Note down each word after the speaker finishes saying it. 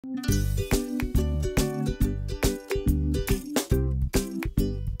In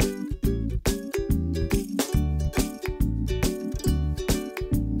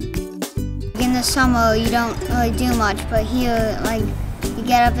the summer, you don't really do much, but here, like, you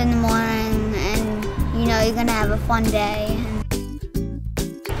get up in the morning and you know you're gonna have a fun day.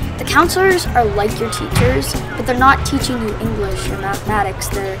 The counselors are like your teachers, but they're not teaching you English or mathematics.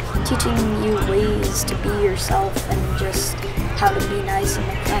 They're teaching you ways to be yourself and just how to be nice and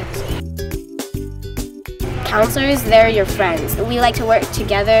make friends. Counselors, they're your friends. We like to work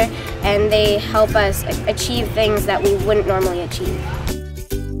together and they help us achieve things that we wouldn't normally achieve.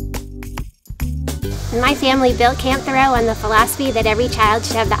 My family built Camp Thoreau on the philosophy that every child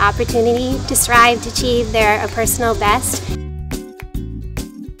should have the opportunity to strive to achieve their personal best.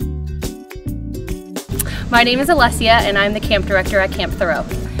 My name is Alessia and I'm the camp director at Camp Thoreau.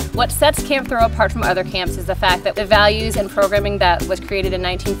 What sets Camp Thoreau apart from other camps is the fact that the values and programming that was created in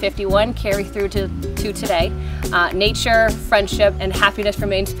 1951 carry through to today. Nature, friendship, and happiness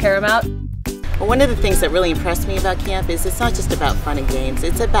remains paramount. Well, one of the things that really impressed me about camp is it's not just about fun and games,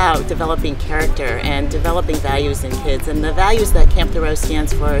 it's about developing character and developing values in kids. And the values that Camp Thoreau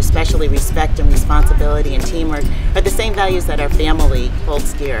stands for, especially respect and responsibility and teamwork, are the same values that our family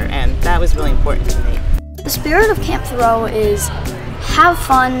holds dear, and that was really important to me. The spirit of Camp Thoreau is have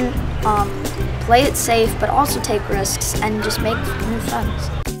fun, play it safe, but also take risks and just make new friends.